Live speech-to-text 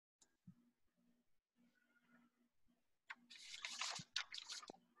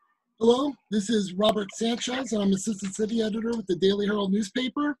Hello, this is Robert Sanchez, and I'm Assistant City Editor with the Daily Herald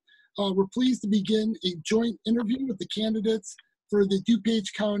newspaper. We're pleased to begin a joint interview with the candidates for the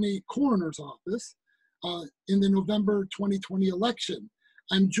DuPage County Coroner's Office in the November 2020 election.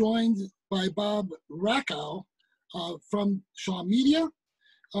 I'm joined by Bob Rakow from Shaw Media.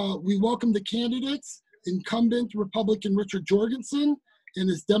 We welcome the candidates, incumbent Republican Richard Jorgensen and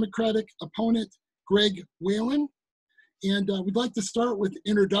his Democratic opponent, Greg Whalen. And we'd like to start with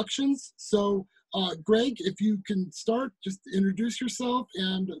introductions. So, Greg, if you can start, just introduce yourself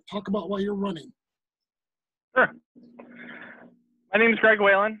and talk about why you're running. Sure. My name is Greg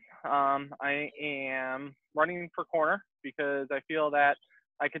Whalen. I am running for coroner because I feel that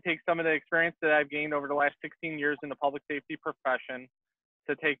I could take some of the experience that I've gained over the last 16 years in the public safety profession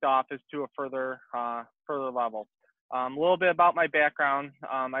to take the office to a further level. A little bit about my background.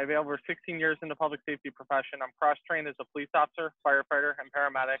 I have over 16 years in the public safety profession. I'm cross-trained as a police officer, firefighter, and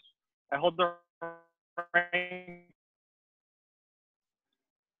paramedic. I hold the rank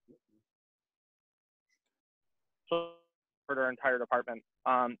for their entire department.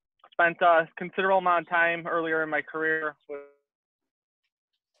 Spent a considerable amount of time earlier in my career with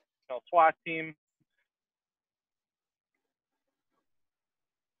SWAT team.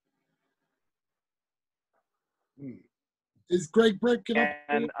 Is Greg breaking up?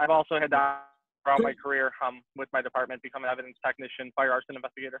 And I've also had throughout my career with my department become an evidence technician, fire arson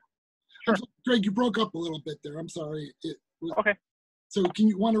investigator. Sure. Sorry, Greg, you broke up a little bit there. I'm sorry. Okay. So can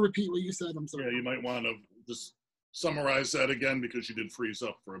you want to repeat what you said? I'm sorry. Yeah, you might want to just summarize that again because you did freeze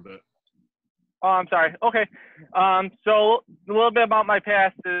up for a bit. Oh, I'm sorry. Okay. So a little bit about my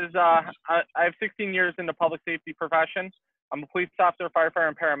past is I have 16 years in the public safety profession. I'm a police officer, firefighter,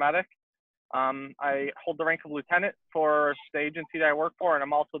 and paramedic. I hold the rank of lieutenant for the agency that I work for, and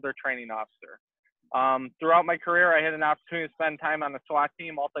I'm also their training officer. Throughout my career, I had an opportunity to spend time on the SWAT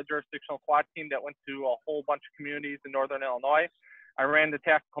team, multi-jurisdictional SWAT team that went to a whole bunch of communities in Northern Illinois. I ran the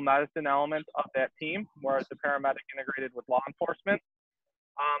tactical medicine element of that team, where I was a paramedic integrated with law enforcement.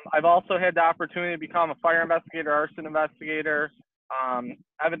 I've also had the opportunity to become a fire investigator, arson investigator,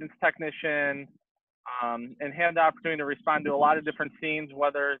 evidence technician, and had the opportunity to respond to a lot of different scenes,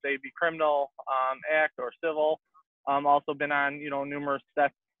 whether they be criminal act or civil. Also been on, numerous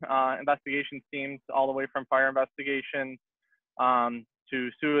death investigation teams, all the way from fire investigations to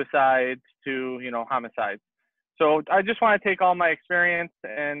suicides to, homicides. So I just want to take all my experience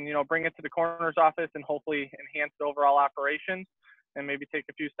and, bring it to the coroner's office and hopefully enhance the overall operations and maybe take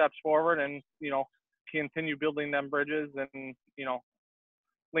a few steps forward and, continue building them bridges and,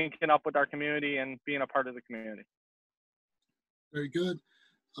 linking up with our community and being a part of the community. Very good.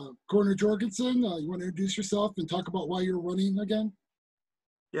 Coroner Jorgensen, you want to introduce yourself and talk about why you're running again?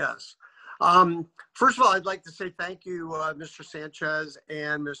 Yes. First of all, I'd like to say thank you, Mr. Sanchez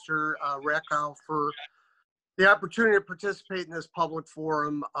and Mr. Rakow, for the opportunity to participate in this public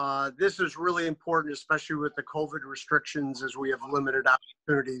forum. This is really important, especially with the COVID restrictions, as we have limited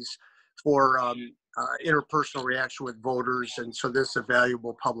opportunities for interpersonal reaction with voters, and so this is a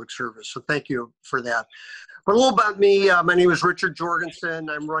valuable public service. So thank you for that. But a little about me, my name is Richard Jorgensen.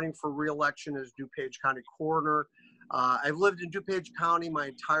 I'm running for re-election as DuPage County Coroner. I've lived in DuPage County my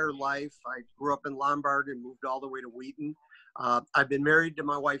entire life. I grew up in Lombard and moved all the way to Wheaton. I've been married to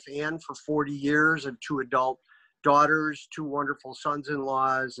my wife, Ann, for 40 years and 2 adult daughters, 2 wonderful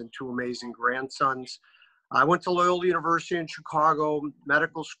sons-in-laws, and 2 amazing grandsons. I went to Loyola University in Chicago,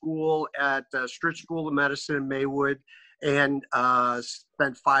 medical school at Stritch School of Medicine in Maywood, and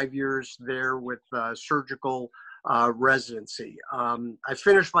spent 5 years there with surgical residency. I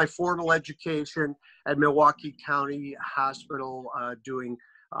finished my formal education at Milwaukee County Hospital doing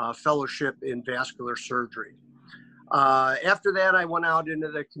fellowship in vascular surgery. After that, I went out into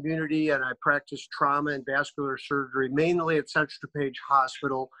the community and I practiced trauma and vascular surgery, mainly at Central DuPage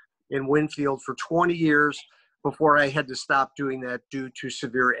Hospital in Winfield for 20 years before I had to stop doing that due to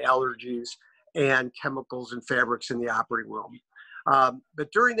severe allergies and chemicals and fabrics in the operating room. But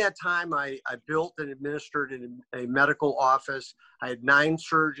during that time, I built and administered a medical office. I had 9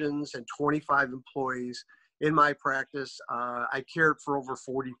 surgeons and 25 employees in my practice. I cared for over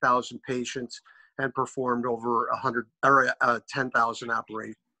 40,000 patients and performed over 10,000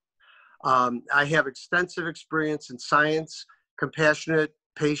 operations. I have extensive experience in science, compassionate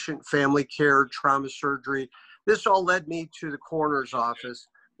patient family care, trauma surgery. This all led me to the coroner's office,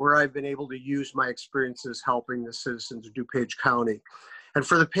 where I've been able to use my experiences helping the citizens of DuPage County. And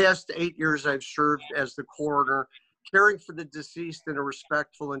for the past 8 years, I've served as the coroner, caring for the deceased in a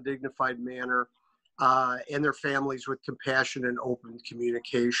respectful and dignified manner, and their families with compassion and open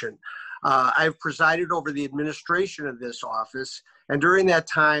communication. I've presided over the administration of this office, and during that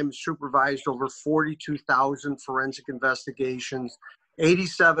time supervised over 42,000 forensic investigations,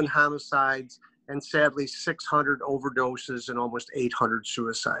 87 homicides, and sadly 600 overdoses and almost 800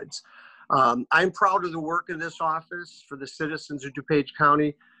 suicides. I'm proud of the work in this office for the citizens of DuPage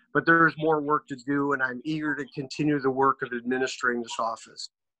County, but there is more work to do, and I'm eager to continue the work of administering this office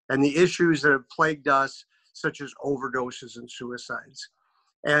and the issues that have plagued us, such as overdoses and suicides.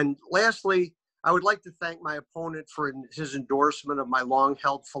 And lastly, I would like to thank my opponent for his endorsement of my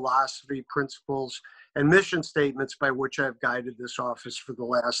long-held philosophy, principles, and mission statements by which I've guided this office for the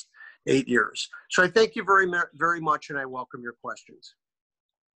last 8 years. So I thank you very much, and I welcome your questions.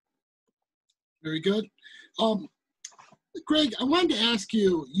 Very good. Greg, I wanted to ask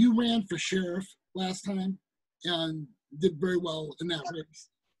you, you ran for sheriff last time and did very well in that race.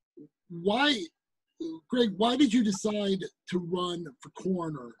 Greg, why did you decide to run for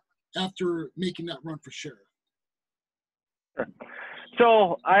coroner after making that run for sheriff? Sure.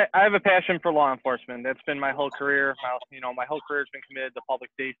 So I have a passion for law enforcement. That's been my whole career. My whole career has been committed to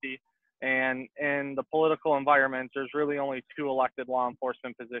public safety. And in the political environment, there's really only 2 elected law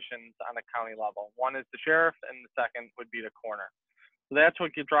enforcement positions on the county level. One is the sheriff, and the second would be the coroner. So that's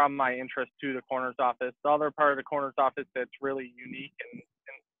what could draw my interest to the coroner's office. The other part of the coroner's office that's really unique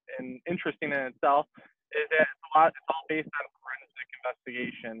and interesting in itself is that it's all based on forensic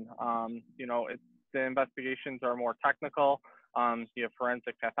investigation. The investigations are more technical. You have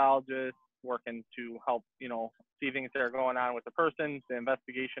forensic pathologists working to help, see things that are going on with the person, the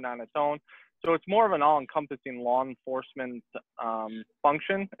investigation on its own. So it's more of an all-encompassing law enforcement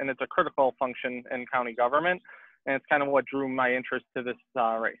function, and it's a critical function in county government. And it's kind of what drew my interest to this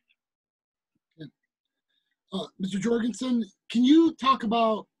race. Okay. Mr. Jorgensen, can you talk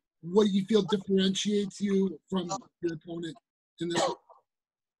about what you feel differentiates you from your opponent in this?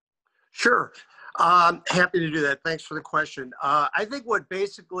 Sure. Happy to do that. Thanks for the question. I think what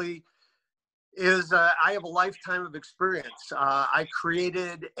basically is I have a lifetime of experience. I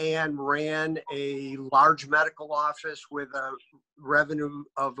created and ran a large medical office with a revenue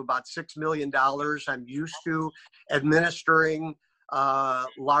of about $6 million. I'm used to administering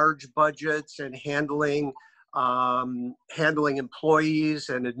large budgets and handling employees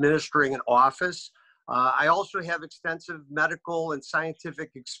and administering an office. I also have extensive medical and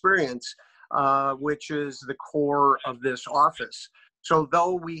scientific experience, which is the core of this office. So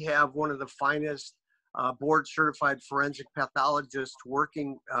though we have one of the finest board-certified forensic pathologists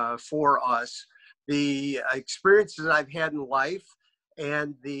working for us, the experiences I've had in life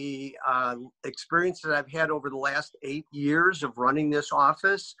and the experiences I've had over the last 8 years of running this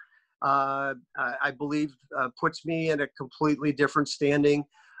office, I believe puts me in a completely different standing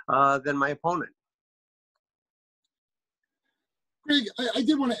than my opponent. Greg, I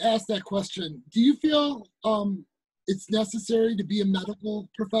did want to ask that question. Do you feel it's necessary to be a medical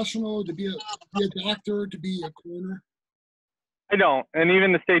professional, to be a doctor, to be a coroner? I don't. And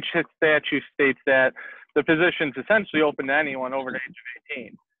even the state statute states that the position's essentially open to anyone over the age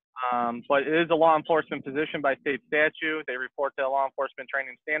of 18. But it is a law enforcement position by state statute. They report to the Law Enforcement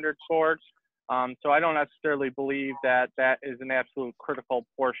Training Standards Board. So I don't necessarily believe that that is an absolute critical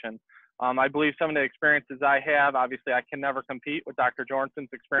portion. I believe some of the experiences I have, obviously I can never compete with Dr. Jorgensen's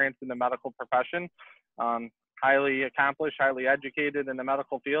experience in the medical profession. Highly accomplished, highly educated in the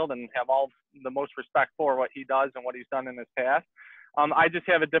medical field, and have all the most respect for what he does and what he's done in his past. I just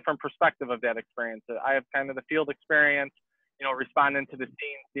have a different perspective of that experience. I have kind of the field experience, responding to the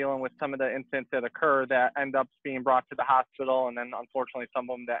scenes, dealing with some of the incidents that occur that end up being brought to the hospital, and then unfortunately some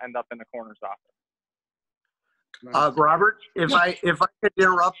of them that end up in the coroner's office. Robert, if I could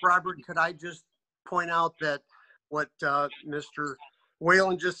interrupt, Robert, could I just point out that what Mr.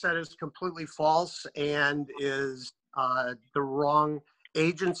 Whalen just said is completely false and is the wrong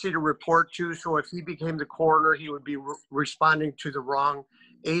agency to report to. So if he became the coroner, he would be responding to the wrong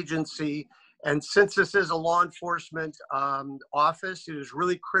agency. And since this is a law enforcement office, it is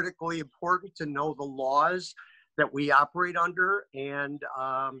really critically important to know the laws that we operate under. And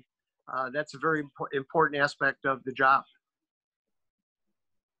that's a very important aspect of the job.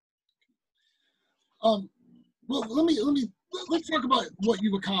 Well, let's talk about what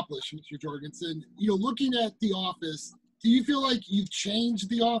you've accomplished, Mr. Jorgensen. Looking at the office, do you feel like you've changed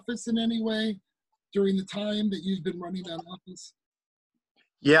the office in any way during the time that you've been running that office?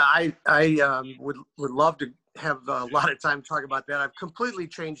 Yeah, I would love to have a lot of time talking about that. I've completely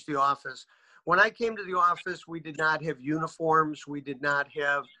changed the office. When I came to the office, we did not have uniforms. We did not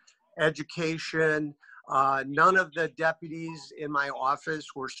have education. None of the deputies in my office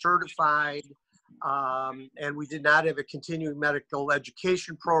were certified. And we did not have a continuing medical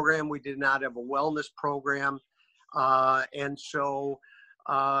education program. We did not have a wellness program. And so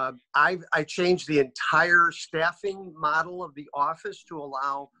I changed the entire staffing model of the office to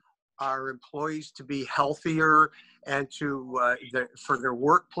allow our employees to be healthier and to for their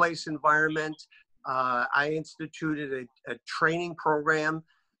workplace environment. I instituted a training program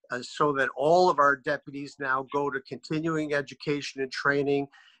so that all of our deputies now go to continuing education and training,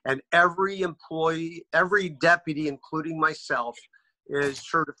 and every employee, every deputy, including myself, is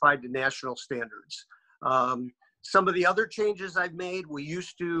certified to national standards. Some of the other changes I've made, we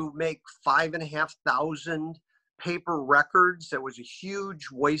used to make 5,500 paper records. That was a huge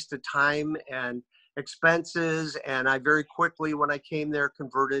waste of time and expenses, and I very quickly, when I came there,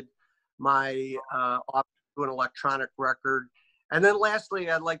 converted my office to an electronic record. And then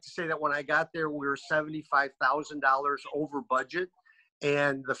lastly, I'd like to say that when I got there, we were $75,000 over budget.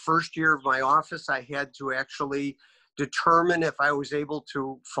 And the first year of my office, I had to actually determine if I was able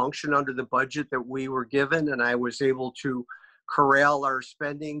to function under the budget that we were given, and I was able to corral our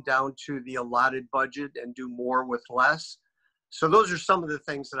spending down to the allotted budget and do more with less. So those are some of the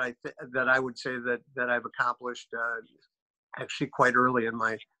things that I would say that I've accomplished actually quite early in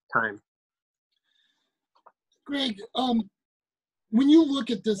my time. Greg, when you look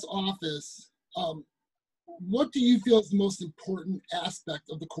at this office, what do you feel is the most important aspect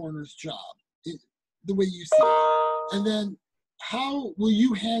of the coroner's job, the way you see it? And then how will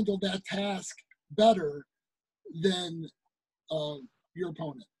you handle that task better than your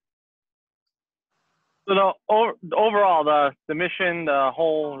opponent? So overall, the mission, the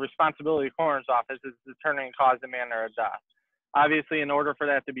whole responsibility of the coroner's office is determining cause and manner of death. Obviously, in order for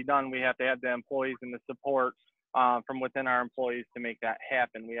that to be done, we have to have the employees and the support from within our employees to make that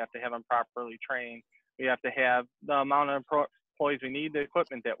happen. We have to have them properly trained. We have to have the amount of employees we need, the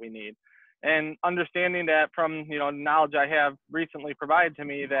equipment that we need. And understanding that from, knowledge I have recently provided to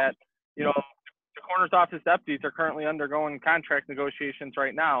me that, the coroner's office deputies are currently undergoing contract negotiations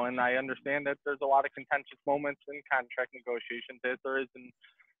right now. And I understand that there's a lot of contentious moments in contract negotiations, as there is in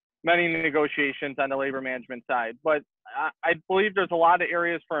many negotiations on the labor management side. But I believe there's a lot of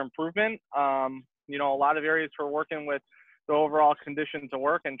areas for improvement. A lot of areas for working with the overall conditions of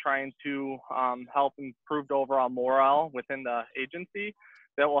work and trying to help improve the overall morale within the agency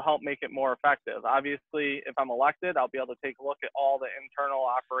that will help make it more effective. Obviously, if I'm elected, I'll be able to take a look at all the internal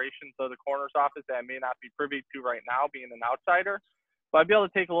operations of the coroner's office that I may not be privy to right now, being an outsider. But I'd be able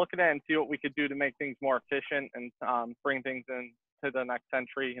to take a look at it and see what we could do to make things more efficient and bring things into the next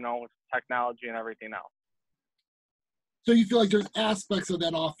century, with technology and everything else. So you feel like there's aspects of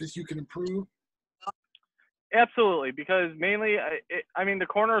that office you can improve? Absolutely, because mainly, the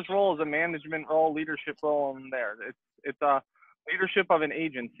coroner's role is a management role, leadership role in there. It's a leadership of an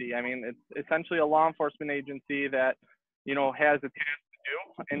agency. It's essentially a law enforcement agency that, has a task to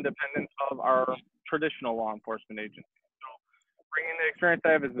do, independent of our traditional law enforcement agency. So bringing the experience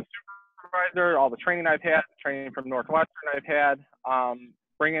I have as a supervisor, all the training I've had, training from Northwestern I've had,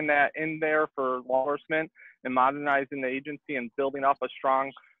 bringing that in there for law enforcement and modernizing the agency and building up a strong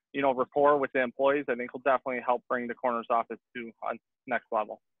rapport with the employees, I think will definitely help bring the coroner's office to a next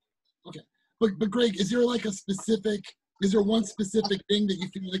level. Okay. But Greg, is there one specific thing that you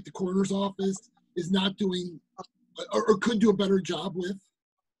feel like the coroner's office is not doing or could do a better job with?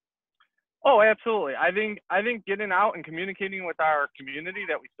 Oh, absolutely. I think getting out and communicating with our community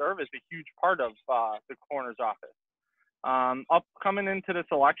that we serve is a huge part of the coroner's office. Coming into this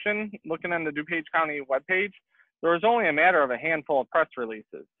election, looking on the DuPage County webpage, there was only a matter of a handful of press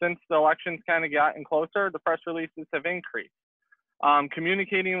releases. Since the election's kind of gotten closer, the press releases have increased.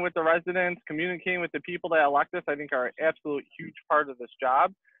 Communicating with the residents, communicating with the people that elect us, I think are an absolute huge part of this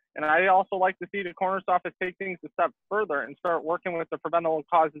job. And I also like to see the coroner's office take things a step further and start working with the preventable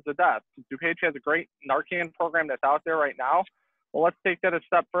causes of death. DuPage has a great Narcan program that's out there right now. Well, let's take that a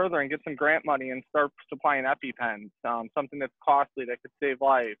step further and get some grant money and start supplying EpiPens, something that's costly that could save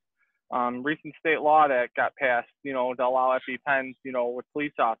lives. Recent state law that got passed, to allow EpiPens, with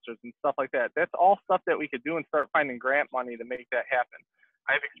police officers and stuff like that. That's all stuff that we could do and start finding grant money to make that happen.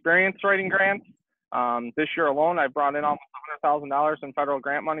 I have experience writing grants. This year alone, I brought in almost $100,000 in federal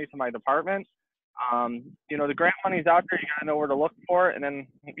grant money to my department. The grant money's out there. You got to know where to look for it, and then,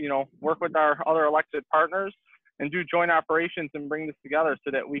 work with our other elected partners and do joint operations and bring this together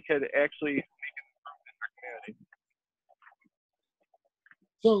so that we could actually make an improvement in our community.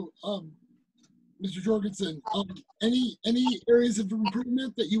 So, Mr. Jorgensen, any areas of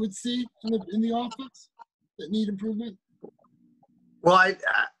improvement that you would see in the office that need improvement? Well,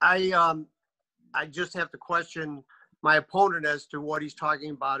 I just have to question my opponent as to what he's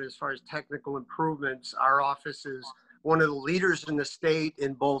talking about as far as technical improvements. Our office is one of the leaders in the state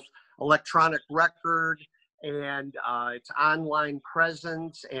in both electronic record and its online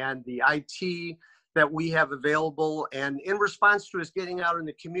presence and the IT that we have available. And in response to us getting out in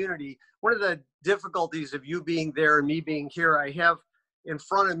the community, one of the difficulties of you being there and me being here, I have in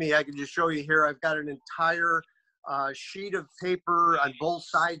front of me, I can just show you here, I've got an entire sheet of paper on both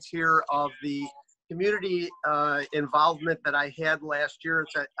sides here of the community involvement that I had last year.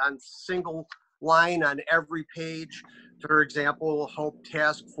 It's on single line on every page. For example, Hope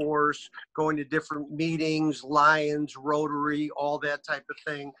Task Force, going to different meetings, Lions, Rotary, all that type of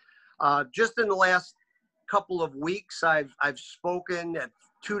thing. Just in the last couple of weeks, I've spoken at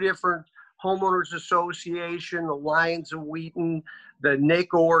 2 different homeowners association, the Lions of Wheaton, the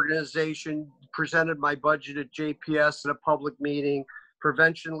NACO organization, presented my budget at JPS at a public meeting,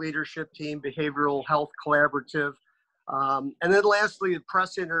 Prevention Leadership Team, Behavioral Health Collaborative. And then lastly, the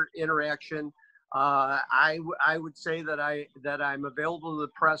press interaction. I would say that I'm available to the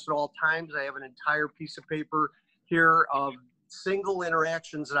press at all times. I have an entire piece of paper here of single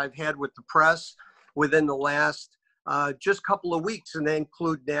interactions that I've had with the press within the last just couple of weeks, and they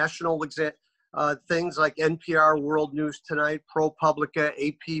include national things like NPR, World News Tonight, ProPublica,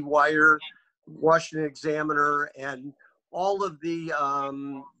 AP Wire, Washington Examiner, and all of the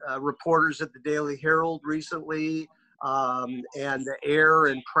reporters at the Daily Herald recently, and the Air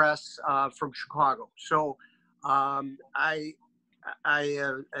and Press from Chicago. So I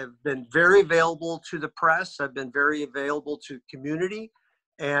have been very available to the press. I've been very available to community,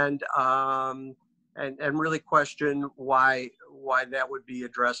 and really question why that would be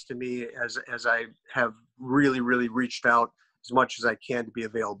addressed to me, as I have really reached out as much as I can to be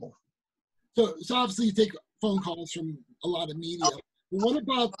available. So obviously you take phone calls from a lot of media. But what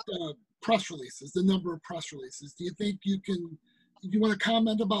about press releases, the number of press releases? Do you think do you want to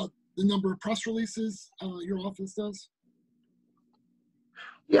comment about the number of press releases your office does?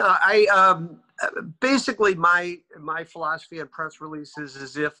 Yeah, I basically my philosophy on press releases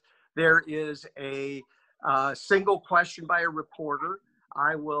is if there is a single question by a reporter,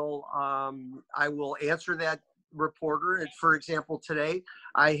 I will answer that reporter. And for example, today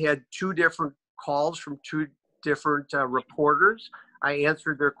I had 2 different calls from 2 different reporters. I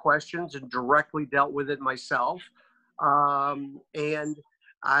answered their questions and directly dealt with it myself. And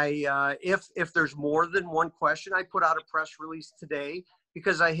I, if there's more than one question, I put out a press release today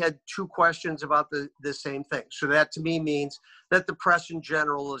because I had 2 questions about the same thing. So that to me means that the press in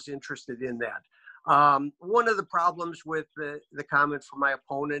general is interested in that. One of the problems with the comment from my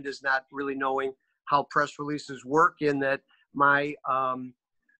opponent is not really knowing how press releases work, in that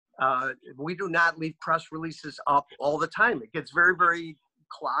we do not leave press releases up all the time. It gets very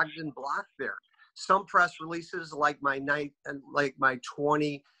clogged and blocked there. Some press releases, like my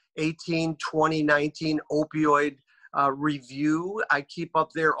 2018, 2019 opioid review, I keep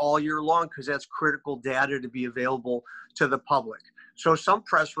up there all year long because that's critical data to be available to the public. So some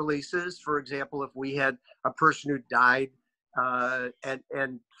press releases, for example, if we had a person who died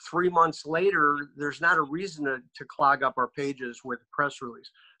and 3 months later, there's not a reason to clog up our pages with a press release.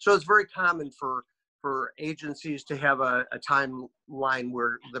 So it's very common for agencies to have a timeline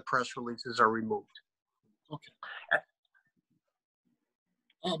where the press releases are removed. Okay.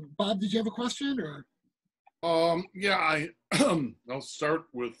 Bob, did you have a question, or? Yeah, I'll start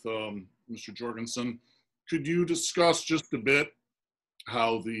with Mr. Jorgensen. Could you discuss just a bit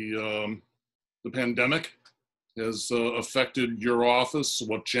how the pandemic has affected your office,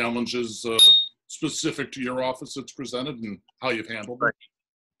 what challenges specific to your office it's presented, and how you've handled it?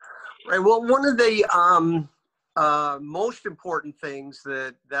 Right. Well, one of the most important things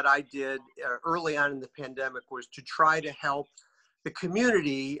that I did early on in the pandemic was to try to help the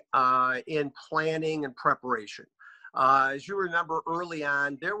community in planning and preparation. As you remember, early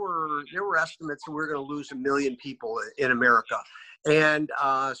on, there were estimates that we were going to lose 1 million people in America. And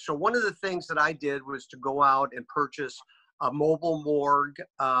so one of the things that I did was to go out and purchase a mobile morgue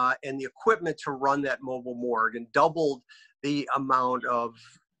and the equipment to run that mobile morgue, and doubled the amount of,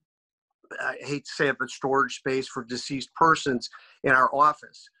 I hate to say it, but storage space for deceased persons in our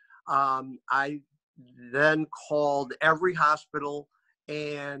office. I then called every hospital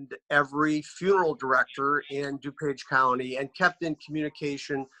and every funeral director in DuPage County and kept in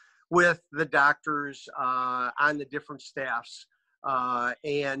communication with the doctors on the different staffs.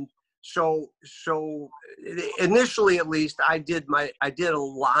 And so initially, at least, I did a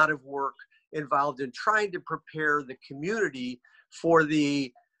lot of work involved in trying to prepare the community for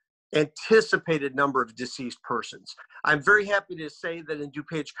the anticipated number of deceased persons. I'm very happy to say that in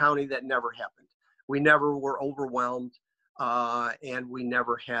DuPage County, that never happened. we never were overwhelmed, and we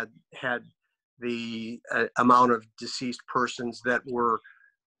never had the amount of deceased persons that were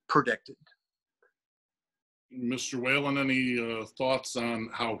predicted. Mr. Whalen, any thoughts on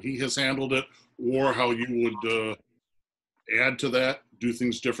how he has handled it, or how you would add to that, do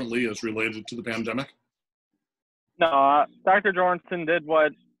things differently as related to the pandemic? No, Dr. Jorgensen did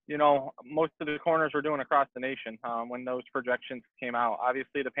what, most of the coroners were doing across the nation when those projections came out.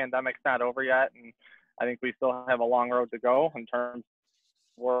 Obviously, the pandemic's not over yet, and I think we still have a long road to go in terms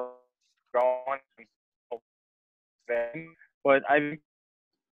of where we're going. But I think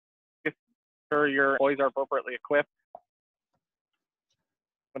if your employees are appropriately equipped,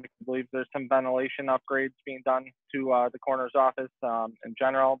 I believe there's some ventilation upgrades being done to the coroner's office in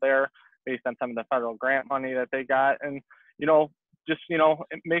general there, based on some of the federal grant money that they got, and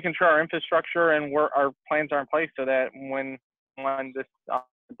making sure our infrastructure and our plans are in place so that when this does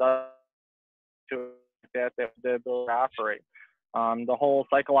that the ability to operate. The whole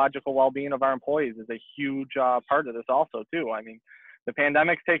psychological well-being of our employees is a huge part of this also too. I mean, the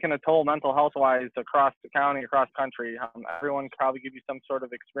pandemic's taken a toll mental health-wise across the county, across country. Everyone can probably give you some sort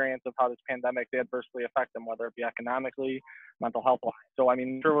of experience of how this pandemic adversely affect them, whether it be economically, mental health-wise. So, I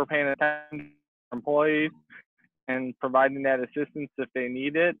mean, sure, we're paying attention to our employees and providing that assistance if they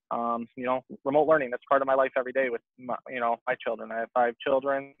need it. Remote learning, that's part of my life every day with my children. I have 5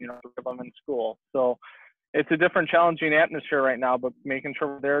 children, 3 of them in school. So it's a different challenging atmosphere right now, but making sure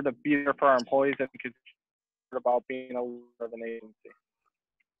we're there to be there for our employees and about being a leader of an agency.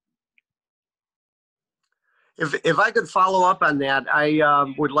 If I could follow up on that, I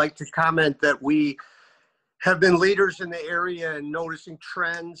would like to comment that we have been leaders in the area and noticing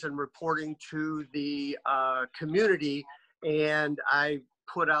trends and reporting to the community. And I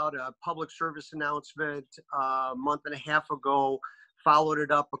put out a public service announcement a month and a half ago, followed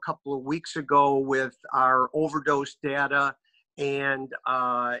it up a couple of weeks ago with our overdose data, and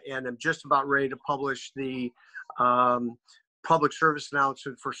I'm just about ready to publish the public service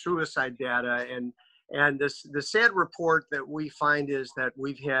announcement for suicide data. And the sad report that we find is that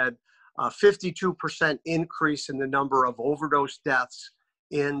we've had a 52% increase in the number of overdose deaths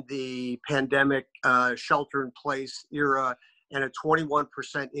in the pandemic shelter-in-place era, and a 21%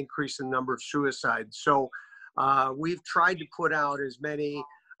 increase in the number of suicides. So we've tried to put out as many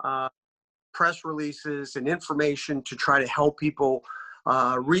press releases and information to try to help people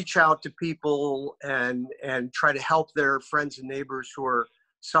reach out to people and try to help their friends and neighbors who are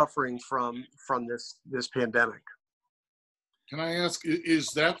suffering from this pandemic. Can I ask, is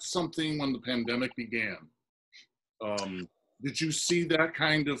that something when the pandemic began? Did you see that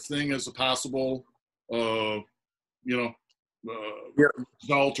kind of thing as a possible, result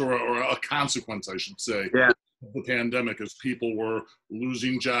or a consequence, I should say, of the pandemic, as people were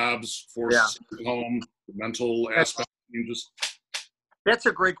losing jobs, forced to stay home, the mental aspect? That's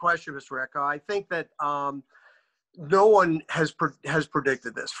a great question, Mr. Recco. I think that no one has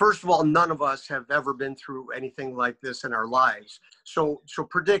predicted this. First of all, none of us have ever been through anything like this in our lives. So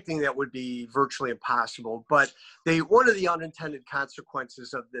predicting that would be virtually impossible. But one of the unintended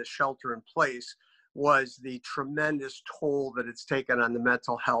consequences of this shelter in place was the tremendous toll that it's taken on the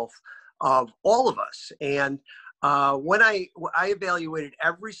mental health of all of us. And when I evaluated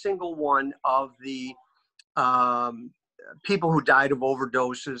every single one of the people who died of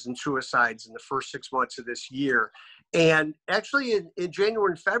overdoses and suicides in the first 6 months of this year. And actually in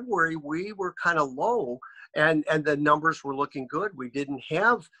January and February, we were kind of low, and the numbers were looking good. We didn't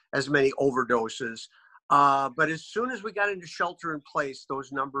have as many overdoses. But as soon as we got into shelter in place,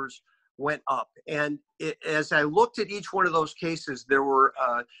 those numbers went up. And as I looked at each one of those cases, there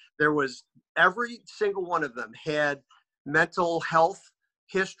was every single one of them had mental health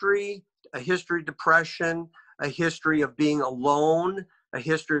history, a history of depression, a history of being alone, a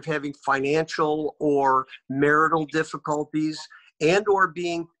history of having financial or marital difficulties, and or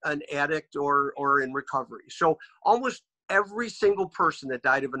being an addict or in recovery. So almost every single person that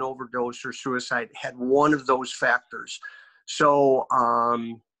died of an overdose or suicide had one of those factors. So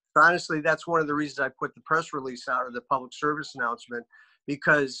honestly, that's one of the reasons I put the press release out, or the public service announcement,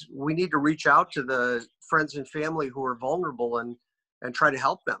 because we need to reach out to the friends and family who are vulnerable and try to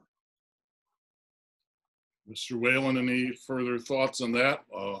help them. Mr. Whalen, any further thoughts on that?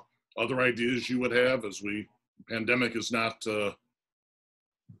 Other ideas you would have, as pandemic is not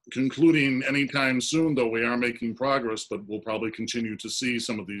concluding anytime soon, though we are making progress, but we'll probably continue to see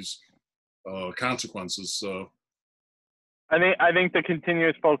some of these consequences. I think the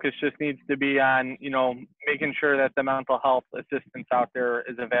continuous focus just needs to be on, making sure that the mental health assistance out there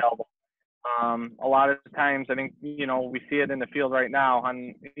is available. A lot of times, I think, we see it in the field right now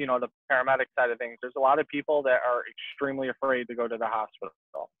on, the paramedic side of things. There's a lot of people that are extremely afraid to go to the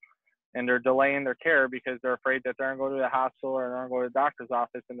hospital, and they're delaying their care because they're afraid that they're going to go to the hospital or they're going to go to the doctor's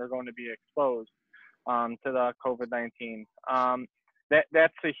office and they're going to be exposed to the COVID-19.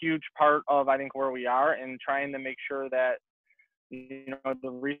 That's a huge part of, I think, where we are, and trying to make sure that, the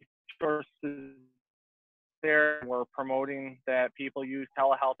resources there, we're promoting that people use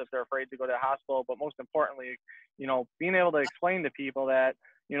telehealth if they're afraid to go to the hospital, but most importantly, being able to explain to people that,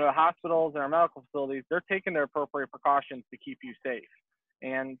 the hospitals and our medical facilities, they're taking their appropriate precautions to keep you safe.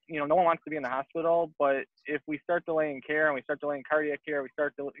 And, no one wants to be in the hospital, but if we start delaying care and we start delaying cardiac care, we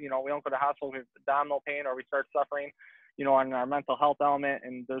start to, we don't go to the hospital with abdominal pain, or we start suffering, on our mental health element,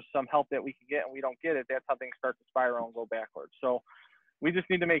 and there's some help that we can get and we don't get it, that's how things start to spiral and go backwards. So we just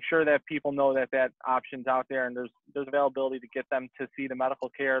need to make sure that people know that that option's out there, and there's availability to get them to see the medical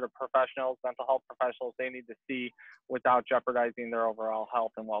care, the professionals, mental health professionals they need to see without jeopardizing their overall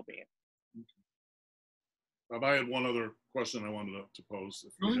health and well-being. Bob, I had one other question I wanted to pose.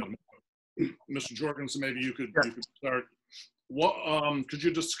 Mr. Jorgensen, maybe you could start. What could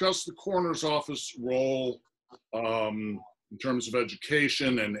you discuss the coroner's office role in terms of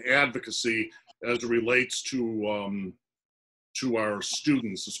education and advocacy as it relates to our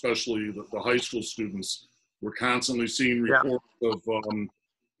students, especially the high school students? We're constantly seeing reports of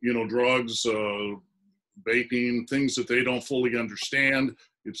drugs, vaping, things that they don't fully understand.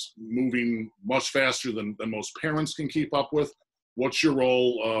 It's moving much faster than most parents can keep up with. What's your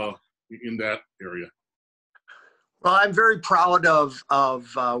role in that area? Well, I'm very proud of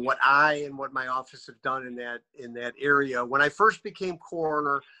what I and what my office have done in that area. When I first became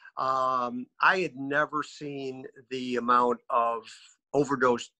coroner, I had never seen the amount of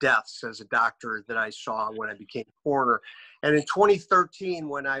overdose deaths as a doctor that I saw when I became coroner. And in 2013,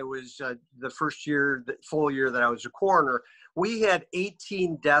 when I was the first year, the full year that I was a coroner, we had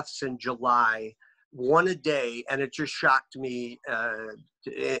 18 deaths in July, one a day, and it just shocked me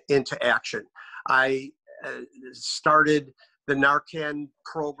into action. I started the Narcan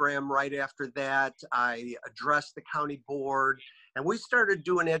program right after that. I addressed the county board, and we started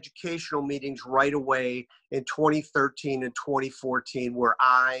doing educational meetings right away in 2013 and 2014, where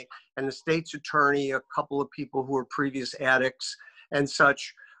I and the state's attorney, a couple of people who were previous addicts and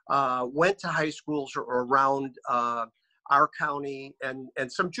such, went to high schools around our county and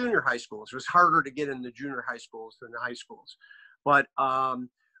some junior high schools. It was harder to get in the junior high schools than the high schools. But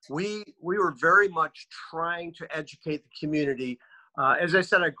we were very much trying to educate the community. As I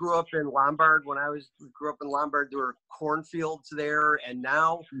said, I grew up in Lombard. When I grew up in Lombard, there were cornfields there, and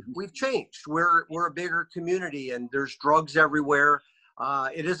now we've changed. We're a bigger community, and there's drugs everywhere.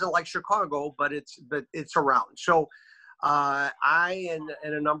 It isn't like Chicago, but it's around. So I and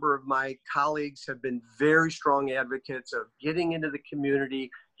a number of my colleagues have been very strong advocates of getting into the community,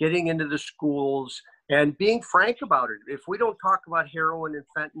 getting into the schools, and being frank about it. If we don't talk about heroin and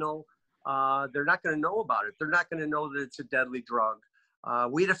fentanyl, they're not going to know about it. They're not going to know that it's a deadly drug.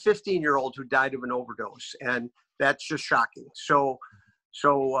 We had a 15-year-old who died of an overdose, and that's just shocking. So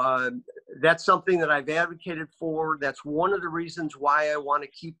that's something that I've advocated for. That's one of the reasons why I want to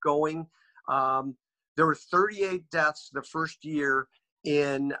keep going. There were 38 deaths the first year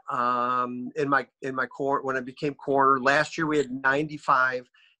in my when I became coroner. Last year we had 95,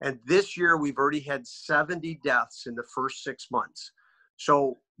 and this year we've already had 70 deaths in the first 6 months.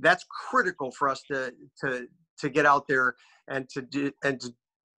 So that's critical for us to get out there and to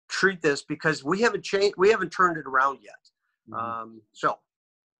treat this, because we haven't changed. We haven't turned it around yet. So,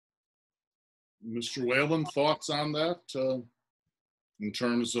 Mr. Whalen, thoughts on that in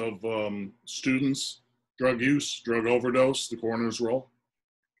terms of students, drug use, drug overdose, the coroner's role?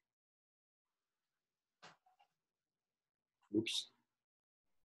 Oops.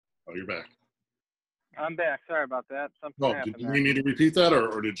 Oh, you're back. I'm back. Sorry about that. Something happened. Did you need me to repeat that,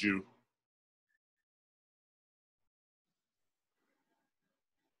 or did you?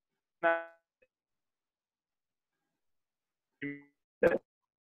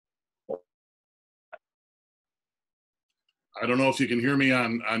 I don't know if you can hear me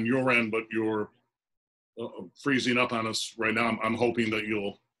on your end, but you're freezing up on us right now. I'm hoping that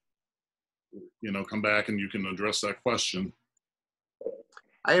you'll, come back and you can address that question.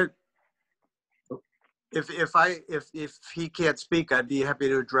 If he can't speak, I'd be happy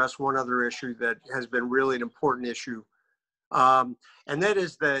to address one other issue that has been really an important issue. And that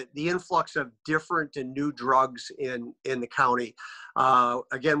is the influx of different and new drugs in the county.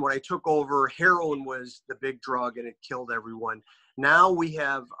 Again, when I took over, heroin was the big drug and it killed everyone. Now we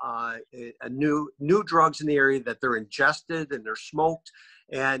have new drugs in the area that they're ingested and they're smoked,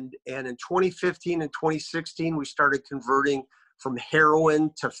 And in 2015 and 2016, we started converting from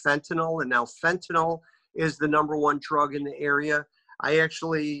heroin to fentanyl, and now fentanyl is the #1 drug in the area. I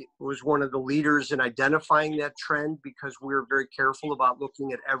actually was one of the leaders in identifying that trend because we were very careful about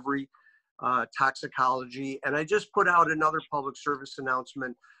looking at every toxicology. And I just put out another public service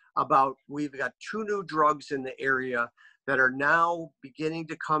announcement about we've got 2 new drugs in the area that are now beginning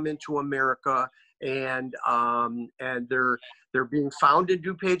to come into America, and they're being found in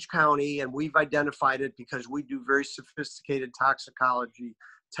DuPage County, and we've identified it because we do very sophisticated toxicology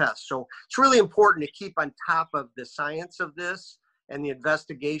tests. So it's really important to keep on top of the science of this and the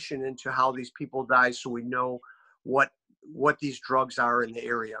investigation into how these people die, so we know what these drugs are in the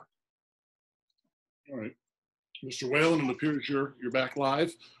area. All right, Mr. Whalen, it appears you're back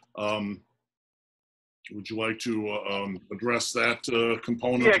live. Would you like to address that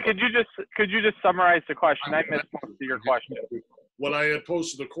component? Yeah, could you just summarize the question? I missed most of your question. What I had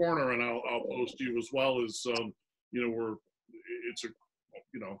posed to the coroner, and I'll pose to you as well, is it's a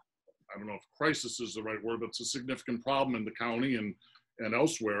I don't know if crisis is the right word, but it's a significant problem in the county and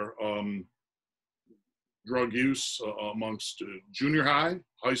elsewhere. Drug use amongst junior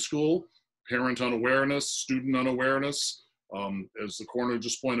high school, parent unawareness, student unawareness. As the coroner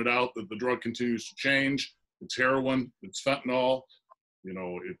just pointed out, that the drug continues to change. It's heroin, it's fentanyl,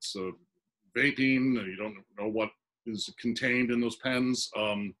 it's vaping. You don't know what is contained in those pens.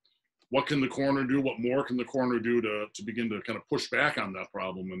 What can the coroner do? What more can the coroner do to begin to kind of push back on that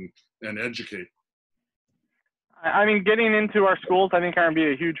problem and educate? I mean, getting into our schools, I think, are going to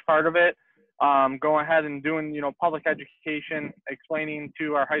be a huge part of it. Going ahead and doing, public education, explaining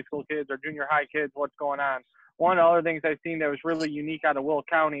to our high school kids or junior high kids what's going on. One of the other things I've seen that was really unique out of Will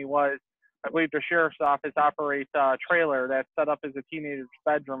County was, I believe the sheriff's office operates a trailer that's set up as a teenager's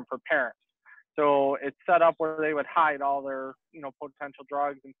bedroom for parents. So it's set up where they would hide all their, potential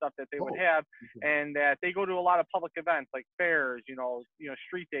drugs and stuff that they would have, and that they go to a lot of public events like fairs,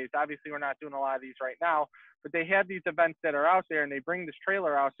 street days. Obviously, we're not doing a lot of these right now, but they have these events that are out there, and they bring this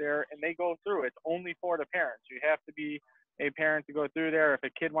trailer out there, and they go through. It's only for the parents. You have to be a parent to go through there. If a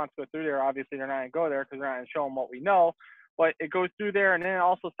kid wants to go through there, obviously they're not going to go there because they're not going to show them what we know. But it goes through there, and then it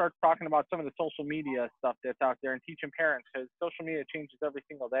also starts talking about some of the social media stuff that's out there and teaching parents, because social media changes every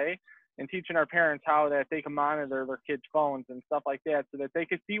single day, and teaching our parents how that they can monitor their kids' phones and stuff like that so that they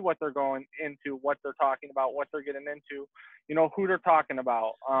can see what they're going into, what they're talking about, what they're getting into, who they're talking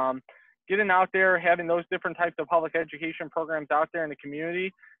about. Getting out there, having those different types of public education programs out there in the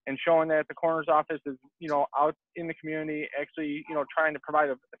community and showing that the coroner's office is, out in the community, actually, trying to provide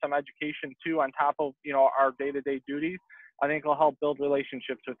some education too on top of, our day-to-day duties, I think will help build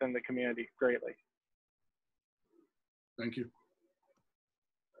relationships within the community greatly. Thank you.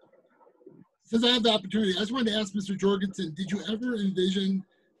 Since I have the opportunity, I just wanted to ask Mr. Jorgensen, did you ever envision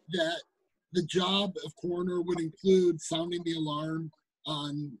that the job of coroner would include sounding the alarm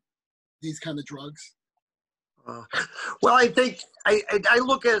on these kind of drugs? Well, I think I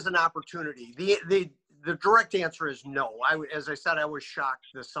look at it as an opportunity. The direct answer is no. As I said, I was shocked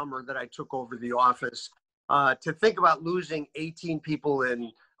the summer that I took over the office. To think about losing 18 people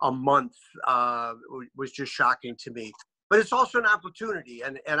in a month was just shocking to me. But it's also an opportunity,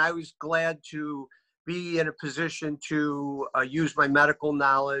 and I was glad to be in a position to use my medical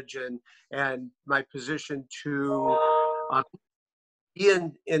knowledge and my position to be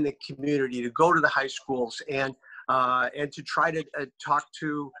in the community, to go to the high schools and to try to talk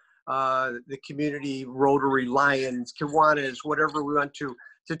to the community, Rotary, Lions, Kiwanis, whatever we want to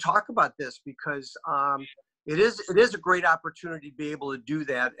talk about this, because it is a great opportunity to be able to do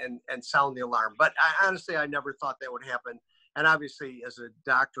that and sound the alarm. But honestly, I never thought that would happen. And obviously, as a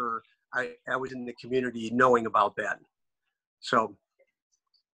doctor, I was in the community knowing about that. So.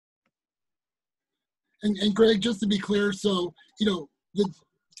 And Greg, just to be clear, so,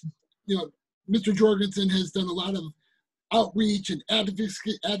 Mr. Jorgensen has done a lot of outreach and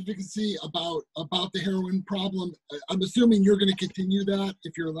advocacy about the heroin problem. I'm assuming you're going to continue that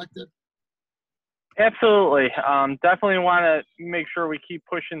if you're elected. Absolutely. Definitely want to make sure we keep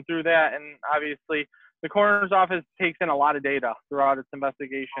pushing through that. And obviously, the coroner's office takes in a lot of data throughout its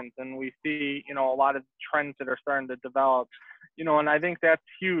investigations, and we see, a lot of trends that are starting to develop, and I think that's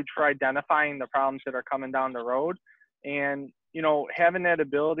huge for identifying the problems that are coming down the road. And, having that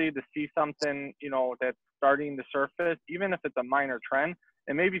ability to see something, that's starting to surface, even if it's a minor trend,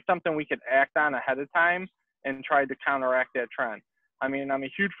 it may be something we could act on ahead of time and try to counteract that trend. I mean, I'm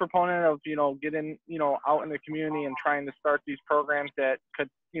a huge proponent of, getting, out in the community and trying to start these programs that could,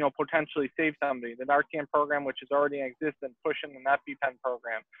 potentially save somebody. The Narcan program, which is already in existence, pushing an EpiPen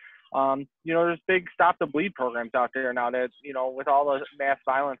program. You know, there's big Stop the Bleed programs out there now that, you know, with all the mass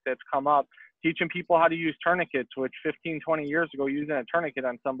violence that's come up, teaching people how to use tourniquets, which 15, 20 years ago, using a tourniquet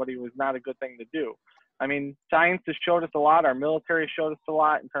on somebody was not a good thing to do. I mean, science has showed us a lot. Our military showed us a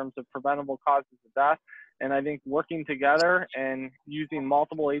lot in terms of preventable causes of death. And I think working together and using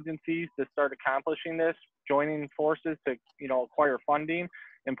multiple agencies to start accomplishing this, joining forces to, you know, acquire funding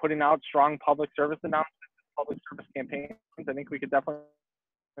and putting out strong public service announcements, public service campaigns, I think we could definitely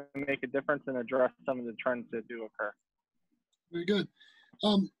make a difference and address some of the trends that do occur. Very good.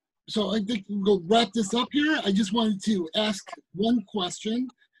 So I think we'll wrap this up here. I just wanted to ask one question,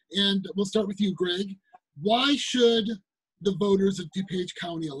 and we'll start with you, Greg. Why should the voters of DuPage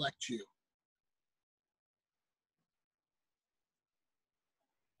County elect you?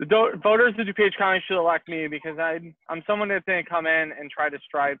 The voters of DuPage County should elect me because I'm someone that's going to come in and try to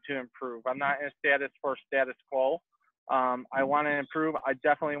strive to improve. I'm not in a status quo. I want to improve. I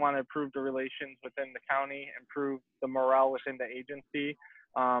definitely want to improve the relations within the county, improve the morale within the agency.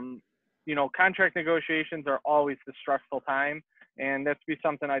 You know, contract negotiations are always the stressful time, and that's be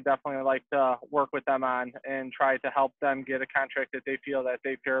something I definitely like to work with them on and try to help them get a contract that they feel that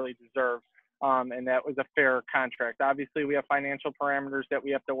they fairly deserve. And that was a fair contract. Obviously, we have financial parameters that we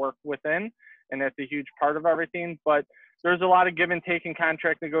have to work within, and that's a huge part of everything. But there's a lot of give and take in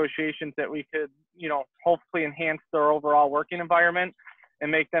contract negotiations that we could, you know, hopefully enhance their overall working environment and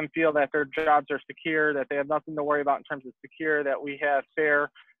make them feel that their jobs are secure, that they have nothing to worry about in terms of secure, that we have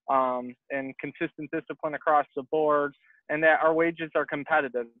fair and consistent discipline across the board, and that our wages are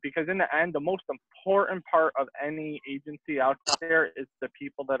competitive. Because in the end, the most important part of any agency out there is the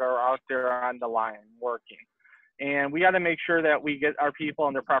people that are out there on the line working. And we got to make sure that we get our people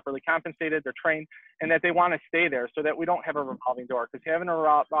and they're properly compensated, they're trained, and that they want to stay there so that we don't have a revolving door. Because having a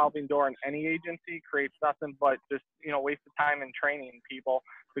revolving door in any agency creates nothing but just, you know, waste of time and training people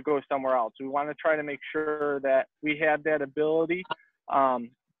to go somewhere else. We want to try to make sure that we have that ability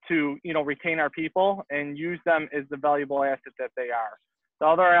to, you know, retain our people and use them as the valuable asset that they are. The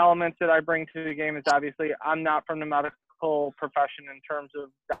other elements that I bring to the game is obviously I'm not from the medical profession in terms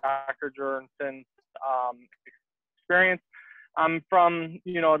of Dr. Jorgensen's experience. I'm from,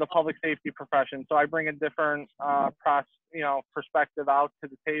 you know, the public safety profession. So I bring a different perspective out to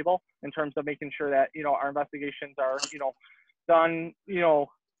the table in terms of making sure that, you know, our investigations are, you know, done,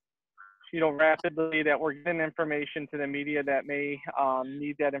 rapidly, that we're getting information to the media that may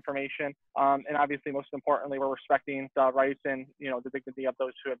need that information. And obviously, most importantly, we're respecting the rights and, you know, the dignity of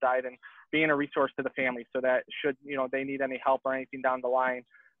those who have died and being a resource to the family so that should, you know, they need any help or anything down the line,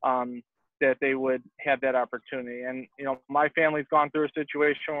 that they would have that opportunity. And, you know, my family's gone through a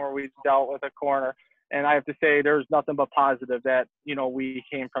situation where we dealt with a coroner. And I have to say, there's nothing but positive that, you know, we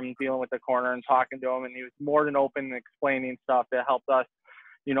came from dealing with the coroner and talking to him. And he was more than open and explaining stuff that helped us,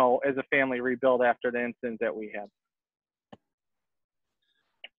 you know, as a family rebuild after the incident that we had.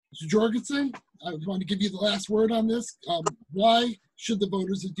 Mr. Jorgensen, I want to give you the last word on this. Why should the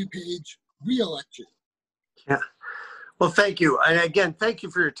voters of DuPage re-elect you? Yeah. Well, thank you. And again, thank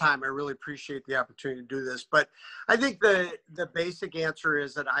you for your time. I really appreciate the opportunity to do this. But I think the basic answer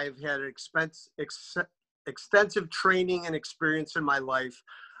is that I've had extensive training and experience in my life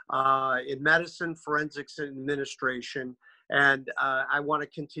in medicine, forensics, and administration. And I want to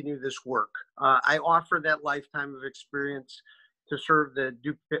continue this work. I offer that lifetime of experience to serve the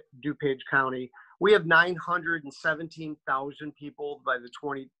DuPage County. We have 917,000 people by the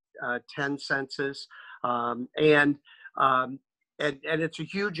 2010 census. And it's a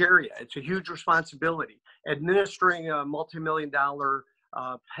huge area. It's a huge responsibility. Administering a multi-million-dollar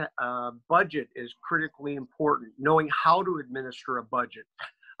budget is critically important. Knowing how to administer a budget.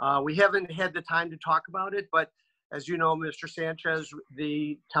 We haven't had the time to talk about it, but as you know, Mr. Sanchez,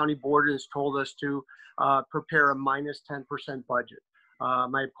 the county board has told us to prepare a minus 10% budget.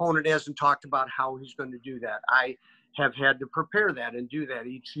 My opponent hasn't talked about how he's going to do that. I have had to prepare that and do that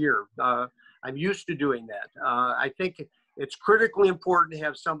each year. I'm used to doing that. I think it's critically important to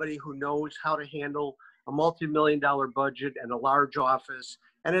have somebody who knows how to handle a multi-million-dollar budget and a large office,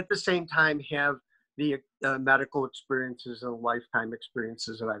 and at the same time have the medical experiences and lifetime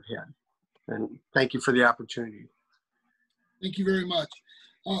experiences that I've had. And thank you for the opportunity. Thank you very much.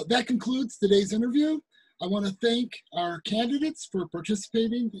 That concludes today's interview. I want to thank our candidates for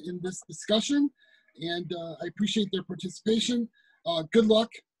participating in this discussion, and I appreciate their participation. Good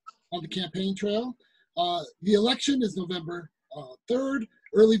luck on the campaign trail. The election is November 3rd.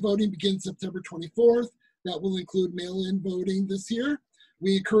 Early voting begins September 24th. That will include mail-in voting this year.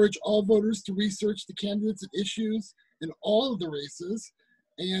 We encourage all voters to research the candidates and issues in all of the races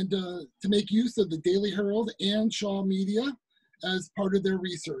and to make use of the Daily Herald and Shaw Media, as part of their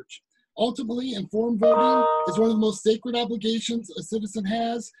research. Ultimately, informed voting is one of the most sacred obligations a citizen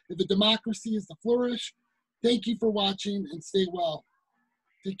has if a democracy is to flourish. Thank you for watching and stay well.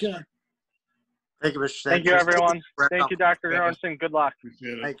 Take care. Thank you, Mr. Sanchez. Thank you, everyone. Thank Thank you, Dr. Jorgensen. Good luck.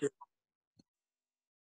 Appreciate it. Thank you.